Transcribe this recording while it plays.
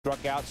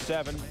Struck out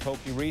 7.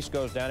 Pokey Reese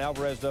goes down.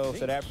 Alvarez, though,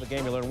 said after the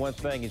game he learned one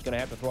thing. He's going to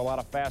have to throw a lot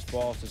of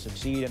fastballs to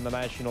succeed in the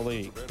National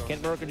League.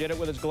 Kent Mercker did it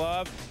with his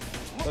glove.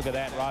 Look at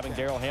that, robbing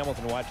Darrell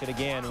Hamilton. Watch it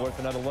again. Worth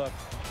another look.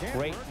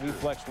 Great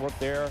reflex work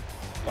there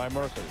by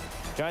Mercker.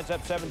 Giants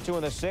up 7-2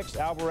 in the 6th.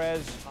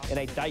 Alvarez in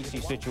a dicey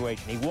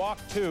situation. He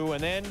walked 2,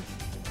 and then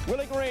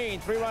Willie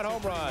Green, 3-run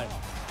home run.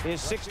 His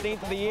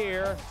 16th of the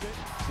year.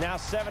 Now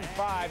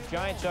 7-5.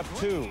 Giants up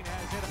 2.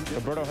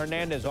 Roberto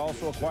Hernandez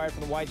also acquired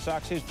from the White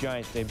Sox, his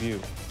Giants debut.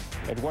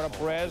 Eduardo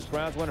Perez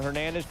grounds one.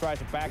 Hernandez tries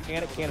to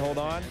backhand it, can't hold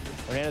on.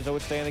 Hernandez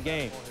would stay in the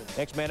game.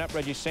 Next man up,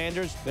 Reggie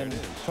Sanders, been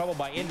troubled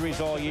by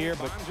injuries all year,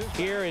 but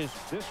here is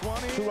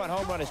 2-run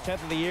home run, his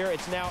 10th of the year.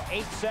 It's now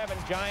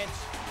 8-7. Giants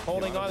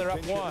holding on. They're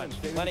up 1.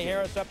 Lenny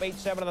Harris up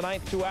 8-7 in the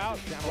 9th, 2 out.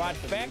 Rod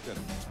Beck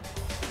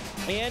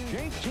in, and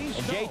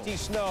JT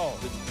Snow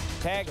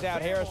tags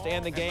out Harris to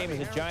end the game as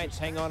the Giants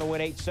hang on to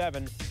win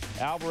 8-7.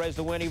 Alvarez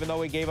the win, even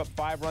though he gave up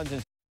 5 runs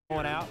and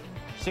going out.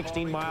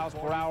 16 miles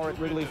per hour at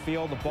Wrigley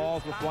Field. The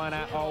balls were flying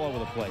out all over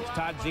the place.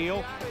 Todd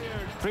Zeile,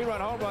 3-run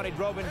home run. He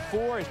drove in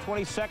 4, his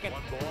 22nd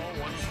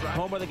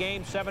home of the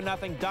game.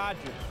 7-0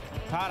 Dodgers.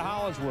 Todd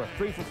Hollinsworth,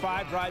 3 for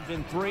 5, drives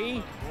in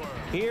 3.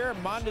 Here,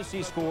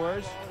 Mondesi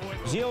scores.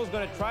 Zeile's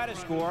going to try to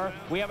score.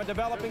 We have a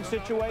developing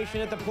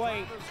situation at the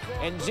plate,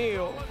 and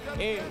Zeile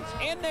is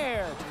in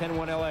there. It's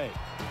 10-1 LA.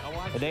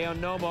 Hideo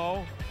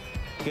Nomo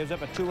gives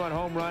up a 2-run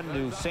home run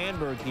to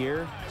Sandberg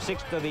here.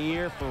 6th of the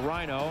year for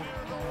Rhino.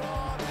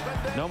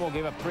 Nomo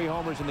gave up 3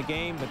 homers in the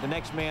game, but the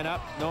next man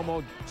up,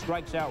 Nomo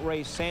strikes out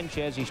Ray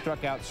Sanchez. He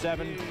struck out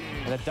 7,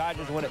 and the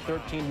Dodgers win at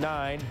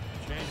 13-9.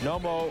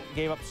 Nomo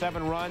gave up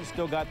 7 runs,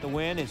 still got the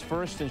win, his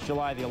first since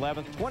July the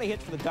 11th. 20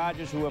 hits for the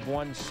Dodgers, who have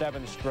won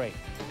 7 straight.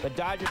 The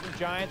Dodgers and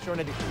Giants are in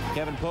it.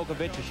 Kevin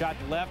Pokovich, a shot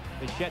to left.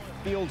 Bichette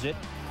fields it.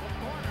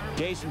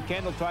 Jason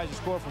Kendall tries to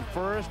score from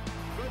first.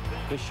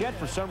 Bichette,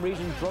 for some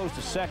reason, throws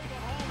to second.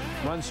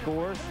 Run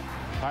scores.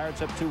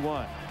 Pirates up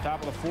 2-1.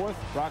 Top of the 4th,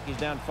 Rockies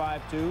down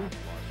 5-2.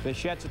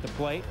 Bichette's at the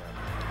plate.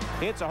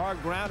 Hits a hard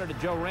grounder to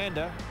Joe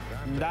Randa.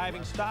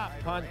 Diving stop.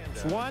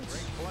 Punts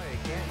once.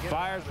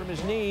 Fires from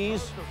his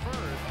knees.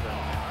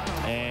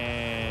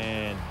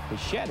 And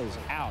Bichette is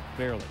out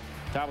barely.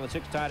 Top of the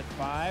 6th, tied at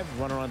 5.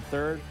 Runner on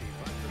 3rd.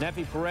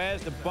 Nefi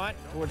Perez, the bunt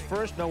towards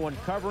first. No one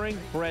covering.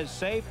 Perez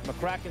safe.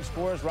 McCracken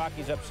scores.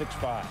 Rockies up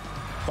 6-5.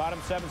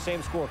 Bottom 7,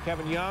 same score.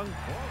 Kevin Young,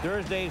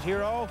 Thursday's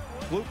hero.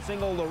 Bloop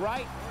single to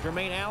right.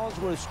 Jermaine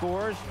Allensworth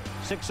scores.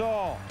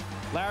 6-all.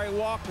 Larry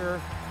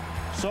Walker,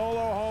 solo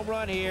home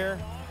run here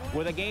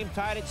with a game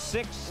tied at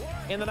 6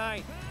 in the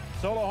 9th.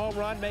 Solo home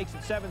run makes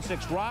it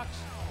 7-6 Rocks.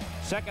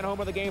 Second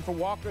home of the game for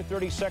Walker,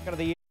 32nd of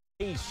the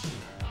year.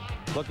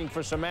 Looking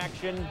for some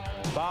action.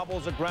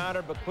 Bobbles a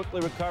grounder, but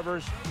quickly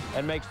recovers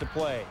and makes the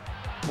play.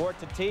 More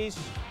Tatis,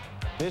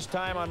 this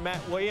time on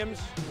Matt Williams.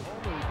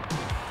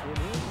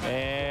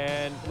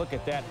 And look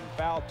at that,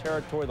 foul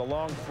territory, the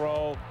long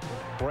throw.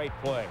 Great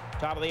play.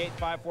 Top of the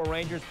 8th, 5-4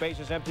 Rangers.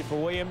 Bases empty for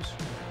Williams.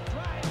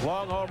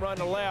 Long home run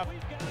to left.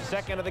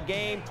 Second of the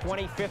game,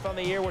 25th on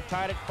the year. We're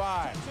tied at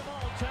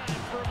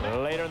 5.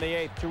 Later in the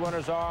 8th, 2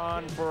 runners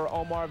on for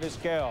Omar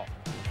Vizquel.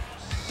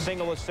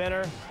 Single to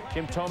center.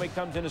 Jim Thome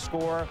comes in to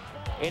score.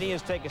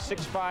 Indians take a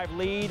 6-5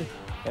 lead,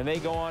 and they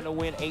go on to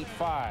win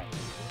 8-5.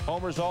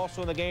 Homers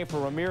also in the game for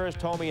Ramirez,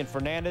 Thome, and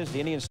Fernandez. The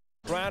Indians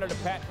grounder to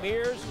Pat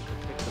Mears.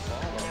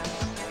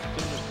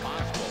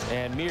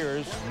 And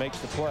Mears makes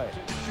the play.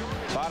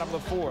 Bottom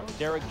of the 4th,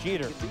 Derek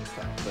Jeter.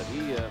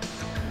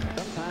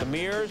 The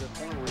Mears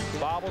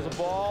bobbles the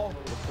ball.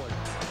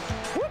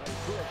 Whoop.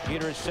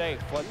 Jeter is safe.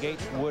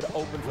 Floodgates would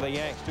open for the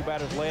Yanks. 2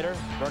 batters later,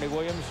 Bernie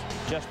Williams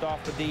just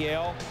off the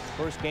DL.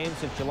 First game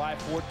since July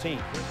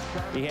 14th.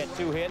 He had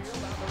 2 hits.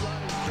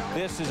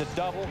 This is a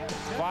double.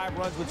 5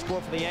 runs would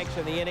score for the Yanks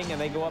in the inning, and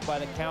they go up by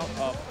the count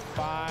of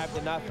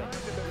 5-0.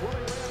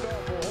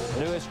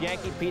 Newest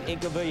Yankee, Pete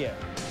Incavilla.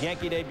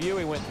 Yankee debut,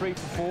 he went 3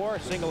 for 4,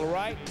 single to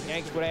right.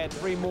 Yanks would add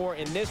 3 more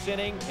in this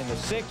inning. In the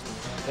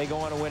 6th, they go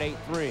on to win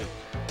 8-3.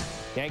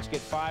 Yanks get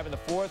 5 in the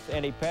 4th,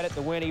 and he Pettit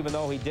the win, even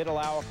though he did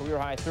allow a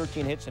career-high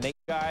 13 hits and 8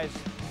 guys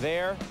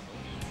there.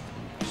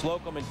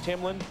 Slocum and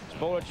Timlin.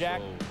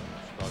 Spolarjack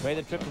made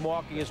the trip to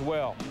Milwaukee as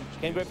well.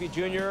 Ken Griffey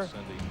Jr.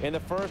 in the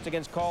 1st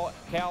against Cal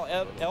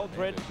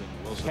Eldred.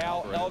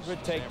 Cal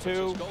Eldred take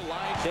 2.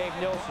 Dave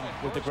Nilsson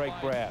with the great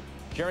grab.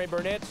 Jeremy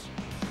Burnitz,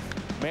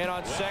 man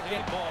on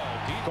second,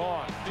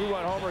 gone.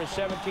 2-run homer, his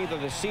 17th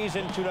of the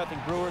season.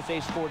 2-0 Brewers.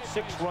 They scored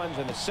 6 runs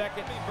in the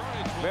 2nd.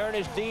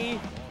 Mariners D,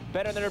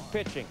 better than their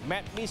pitching.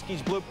 Matt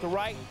Miski's bloop to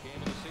right,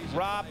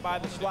 robbed by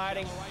the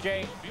sliding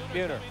Jay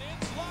Buhner.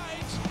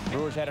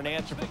 Brewers had an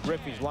answer for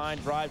Griffey's line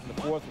drive in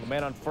the 4th with a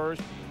man on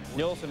first.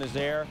 Nilsson is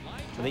there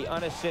to the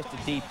unassisted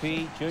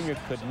DP. Junior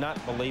could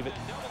not believe it.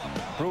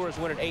 Brewers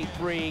win at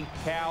 8-3.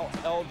 Cal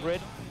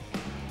Eldred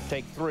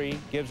take 3,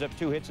 gives up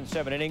 2 hits in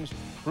 7 innings.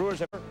 Brewers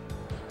have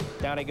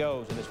down he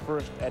goes in his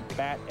first at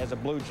bat as a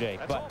Blue Jay.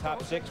 But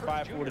top 6,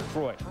 5-4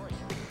 Detroit.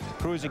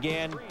 Cruz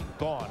again,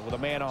 gone with a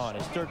man on.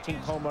 His 13th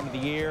home run of the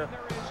year.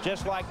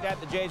 Just like that,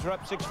 the Jays are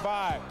up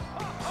 6-5.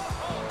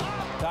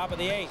 Top of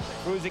the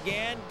 8th, Cruz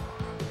again.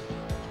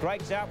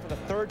 strikes out for the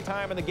 3rd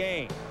time in the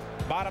game.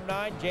 Bottom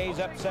 9, Jays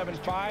up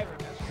 7-5.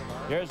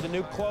 There's the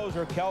new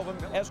closer, Kelvin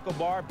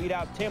Escobar, beat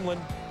out Timlin.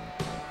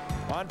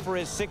 On for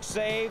his 6th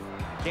save,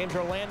 James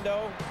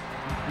Orlando.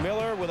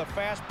 Miller with a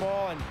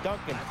fastball, and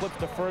Duncan flips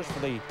to first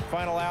for the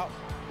final out.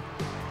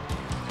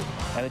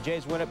 And the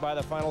Jays win it by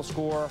the final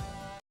score.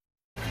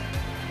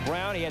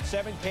 Brown, he had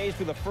 7 Ks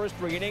through the first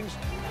 3 innings.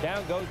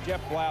 Down goes Jeff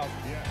Blouse.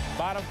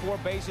 Bottom 4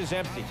 bases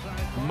empty.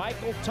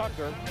 Michael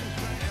Tucker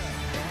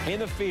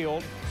in the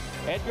field.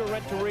 Edgar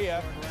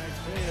Renteria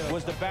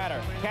was the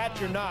batter.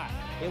 Catch or not.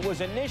 It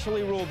was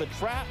initially ruled a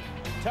trap.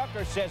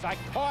 Tucker says, I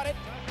caught it.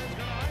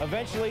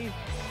 Eventually,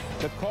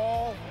 the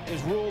call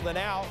is ruled an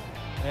out,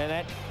 and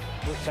that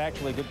was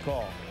actually a good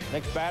call.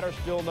 Next batter,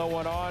 still no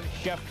one on,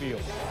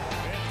 Sheffield.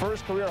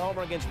 First career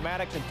homer against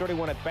Maddox in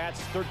 31 at-bats,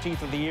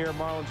 13th of the year.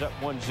 Marlins up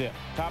 1-0.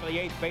 Top of the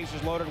 8th,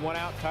 bases loaded, 1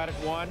 out, tied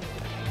at 1.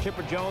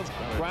 Chipper Jones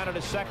grounded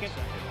to second.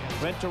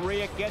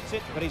 Renteria gets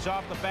it, but he's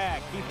off the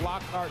bag. Keith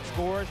Lockhart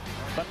scores,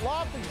 but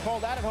Lofton's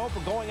called out at home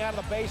for going out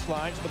of the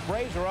baseline, so the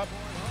Braves are up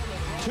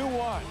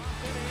 2-1.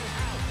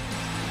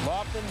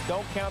 Lofton,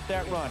 don't count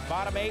that run.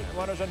 Bottom 8,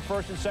 runners on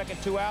first and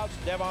second, 2 outs.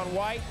 Devon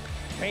White,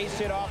 base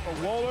hit off of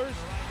Wohlers.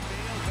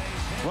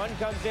 Run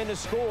comes in to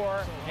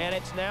score, and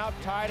it's now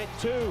tied at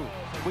 2.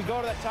 We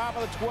go to the top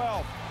of the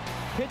 12th.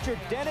 Pitcher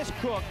Dennis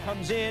Cook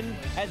comes in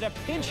as a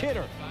pinch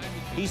hitter.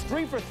 He's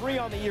 3 for 3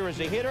 on the year as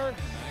a hitter.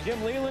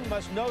 Jim Leland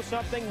must know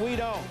something we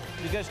don't,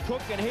 because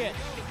Cook can hit.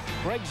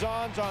 Greg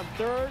Zahn's on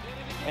third,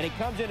 and he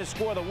comes in to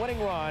score the winning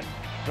run.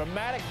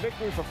 Dramatic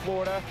victory for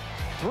Florida.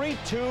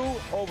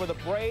 3-2 over the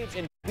Braves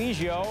in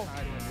Biggio.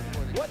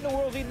 What in the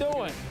world is he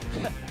doing?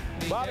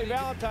 Bobby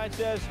Valentine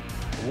says,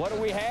 what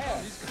do we have?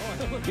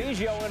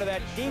 Biggio into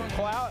that deep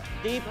cloud.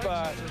 We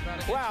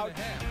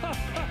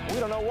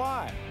don't know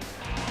why.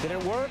 Did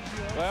it work?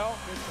 Well,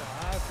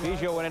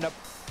 Biggio would end up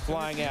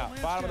flying out.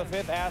 Bottom of the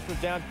 5th,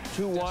 Astros down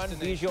 2-1.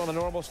 Biggio in the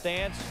normal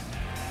stance.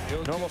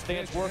 Normal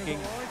stance working.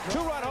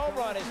 2-run home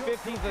run, his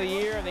 15th of the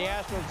year, and the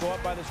Astros go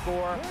up by the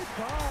score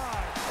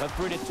of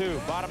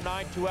 3-2. Bottom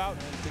 9, 2 out.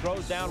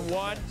 Throws down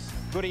 1.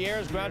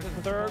 Gutierrez grounds to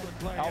third.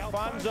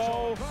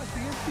 Alfonso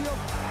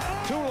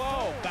too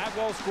low.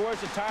 Bagwell scores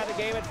to tie the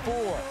game at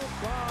 4.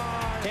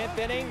 10th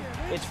inning,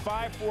 it's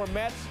 5-4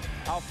 Mets.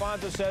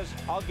 Alfonso says,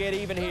 I'll get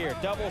even here.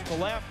 Doubles to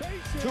left.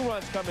 2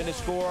 runs come in to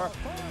score.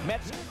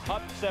 Mets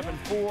up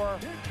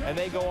 7-4, and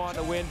they go on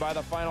to win by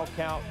the final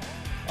count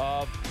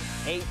of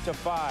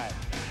 8-5.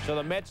 So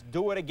the Mets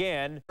do it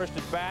again. First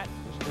at bat,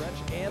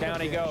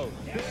 down he goes.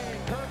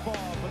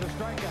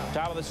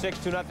 Top of the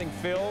 6th, 2-0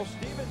 Phils.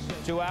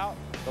 2 out.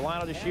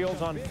 Delano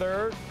DeShields on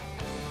third.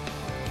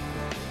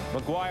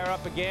 McGuire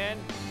up again,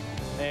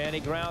 and he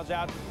grounds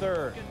out to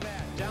third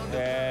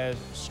as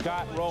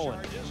Scott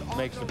Rowland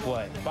makes the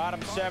play.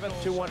 Bottom 7th,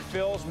 2-1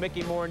 Phils.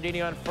 Mickey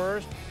Morandini on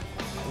first.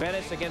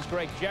 Venice against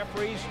Greg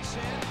Jeffries.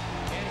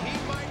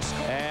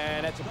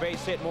 And that's a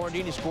base hit.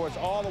 Morandini scores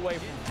all the way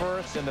from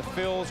first, and the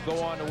Phils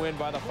go on to win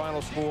by the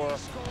final score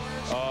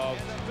of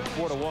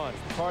 4-1.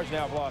 The Cards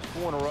now have lost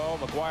 4 in a row.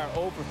 McGuire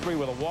 0 for 3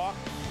 with a walk.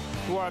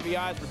 2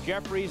 RBIs for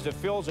Jeffries. The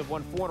Phils have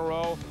won 4 in a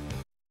row.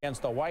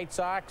 Against the White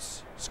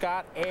Sox,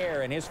 Scott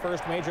Air in his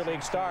first major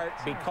league start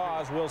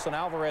because Wilson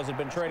Alvarez had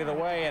been traded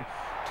away, and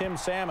Tim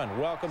Salmon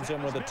welcomes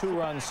him with a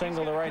 2-run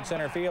single to right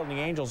center field, and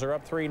the Angels are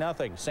up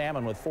 3-0.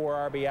 Salmon with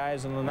 4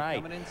 RBIs in the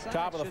night.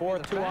 Top of the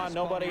 4th, 2 on,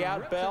 nobody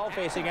out. Bell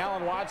facing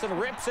Alan Watson,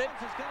 rips it,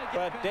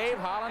 but Dave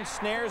Holland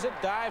snares it,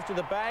 dives to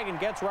the bag, and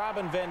gets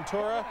Robin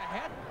Ventura.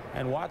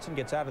 And Watson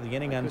gets out of the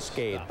inning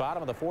unscathed.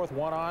 Bottom of the 4th,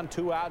 1 on,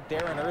 2 out.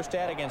 Darren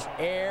Erstad against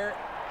Air.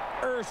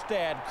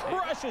 Erstad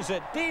crushes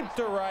it deep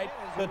to right.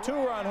 The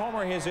 2-run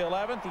homer, his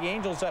 11th. The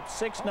Angels up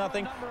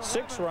 6-0.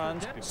 6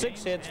 runs,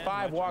 6 hits,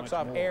 5 walks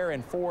off Air,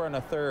 and 4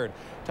 1/3.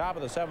 Top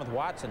of the 7th,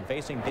 Watson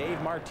facing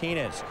Dave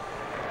Martinez.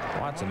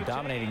 Watson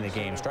dominating the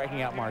game,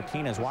 striking out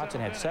Martinez.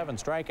 Watson had 7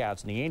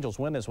 strikeouts, and the Angels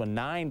win this one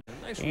 9.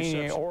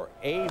 Or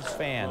A's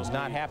fans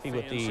not happy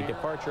with the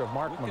departure of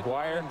Mark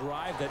McGuire.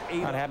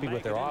 Not happy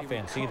with their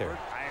offense either.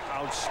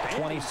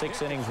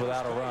 26 innings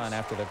without a run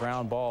after the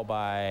ground ball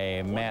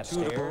by Matt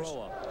Stairs.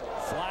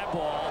 Fly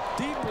ball,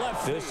 deep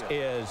left field. This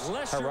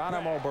is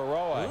Geronimo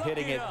Baroa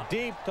hitting it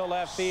deep to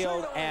left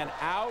field and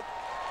out.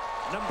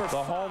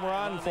 The home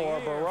run for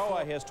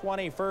Baroa, his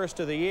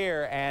 21st of the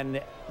year,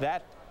 and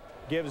that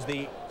gives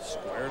the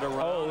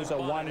O's a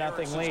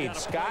 1-0 lead.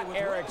 Scott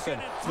Erickson,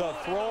 the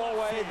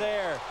throwaway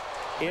there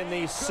in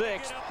the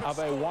 6th of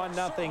a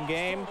 1-0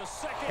 game.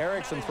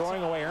 Erickson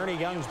throwing away Ernie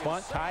Young's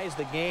bunt, ties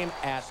the game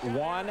at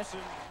 1.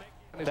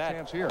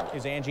 That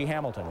is Angie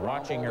Hamilton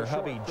watching her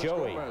hubby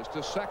Joey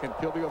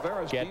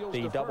get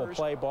the double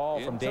play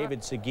ball from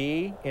David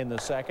Segui in the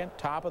 2nd.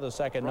 Top of the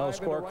 2nd, no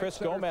score. Chris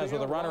Gomez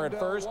with a runner at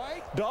first.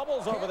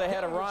 Doubles over the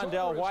head of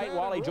Rondell White.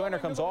 Wally Joyner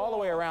comes all the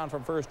way around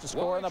from first to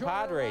score, and the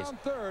Padres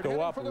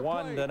go up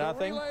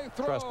 1-0.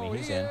 Trust me,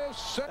 he's in.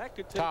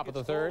 Top of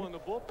the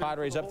 3rd,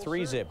 Padres up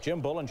 3-zip.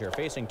 Jim Bullinger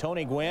facing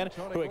Tony Gwynn,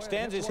 who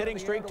extends his hitting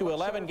streak to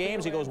 11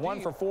 games. He goes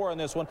 1 for 4 on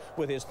this one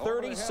with his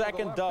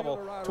 32nd double.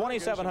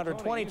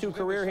 2,722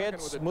 career career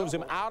hits, moves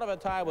him out of a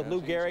tie with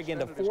Lou Gehrig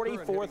into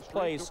 44th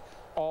place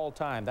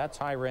all-time. That's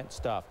high-rent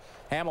stuff.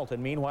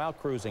 Hamilton, meanwhile,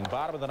 cruising.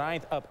 Bottom of the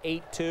ninth, up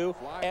 8-2.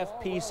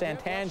 F.P.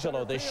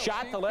 Santangelo, the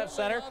shot to left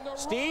center.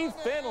 Steve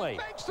Finley,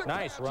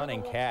 nice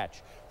running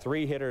catch.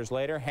 3 hitters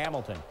later,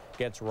 Hamilton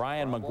gets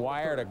Ryan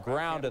McGuire to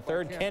ground to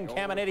third. Ken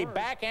Caminiti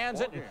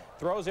backhands it and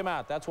throws him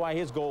out. That's why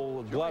his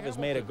glove is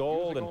made of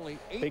gold. And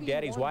Big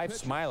Daddy's wife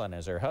smiling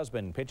as her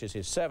husband pitches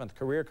his 7th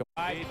career.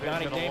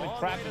 Johnny Damon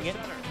cracking it.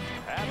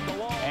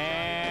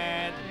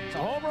 And it's a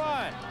home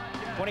run.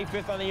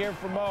 25th on the year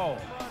for Mo.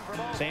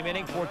 Same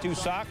inning, 4-2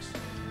 Sox.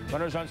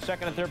 Runners on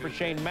second and third for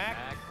Shane Mack.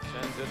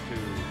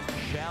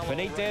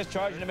 Benitez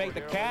charging to make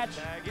the catch.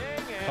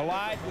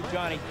 Collides with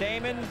Johnny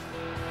Damon,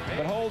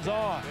 but holds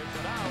on.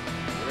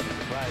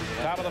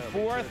 Top of the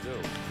 4th,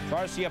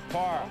 Garcia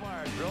Parra.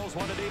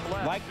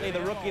 Likely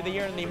the Rookie of the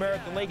Year in the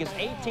American League. His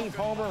 18th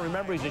homer.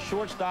 Remember, he's a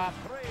shortstop.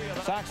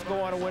 Sox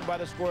go on to win by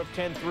the score of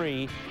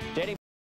 10-3.